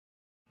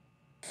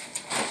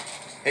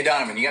Hey,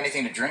 Donovan, you got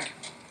anything to drink?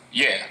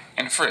 Yeah,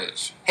 in the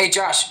fridge. Hey,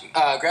 Josh,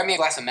 grab me a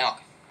glass of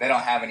milk. They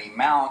don't have any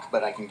milk,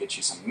 but I can get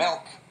you some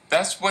milk.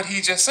 That's what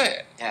he just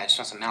said. Yeah, I just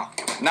want some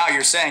milk. No,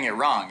 you're saying it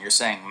wrong. You're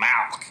saying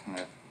milk,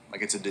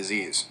 like it's a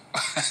disease.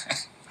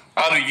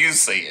 How do you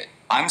say it?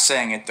 I'm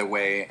saying it the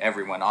way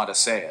everyone ought to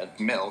say it.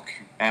 Milk,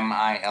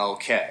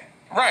 M-I-L-K.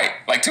 Right,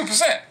 like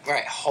 2%.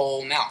 Right,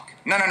 whole milk.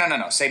 No.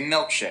 Say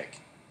milkshake.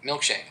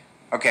 Milkshake.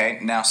 Okay,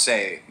 now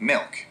say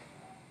milk.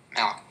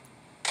 Milk.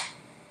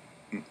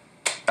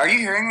 Are you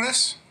hearing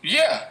this?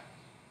 Yeah,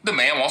 the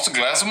man wants a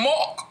glass of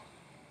milk.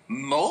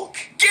 Milk?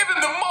 Give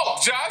him the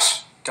milk,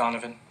 Josh.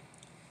 Donovan,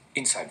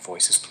 inside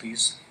voices,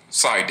 please.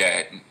 Sorry,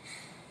 Dad.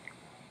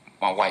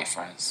 My white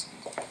friends.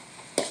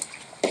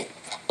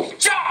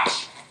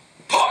 Josh!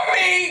 Pour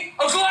me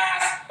a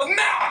glass of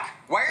milk!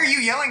 Why are you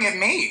yelling at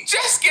me?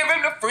 Just give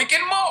him the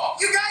freaking milk.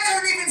 You guys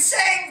aren't even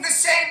saying the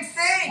same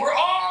thing. We're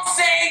all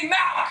saying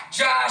milk,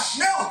 Josh!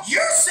 No,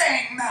 you're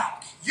saying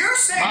milk. You're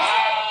saying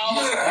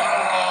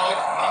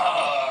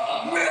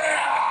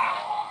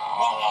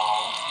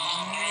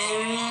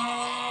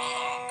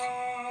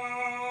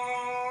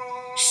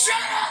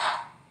Shut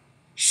up!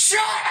 Shut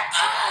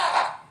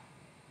up!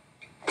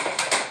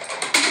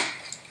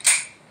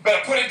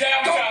 Better put it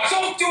down, Josh.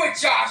 Don't do it,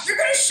 Josh! You're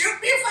gonna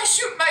shoot me if I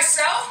shoot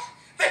myself?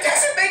 That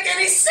doesn't make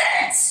any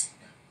sense!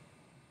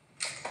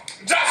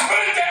 Josh, put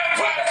it down,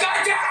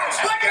 Gun down!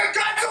 Put your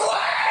guns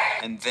away!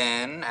 And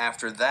then,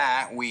 after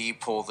that, we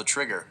pull the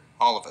trigger.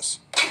 All of us.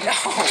 No,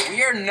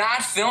 we are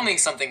not filming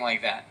something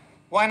like that.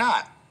 Why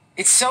not?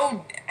 It's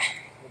so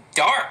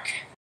dark.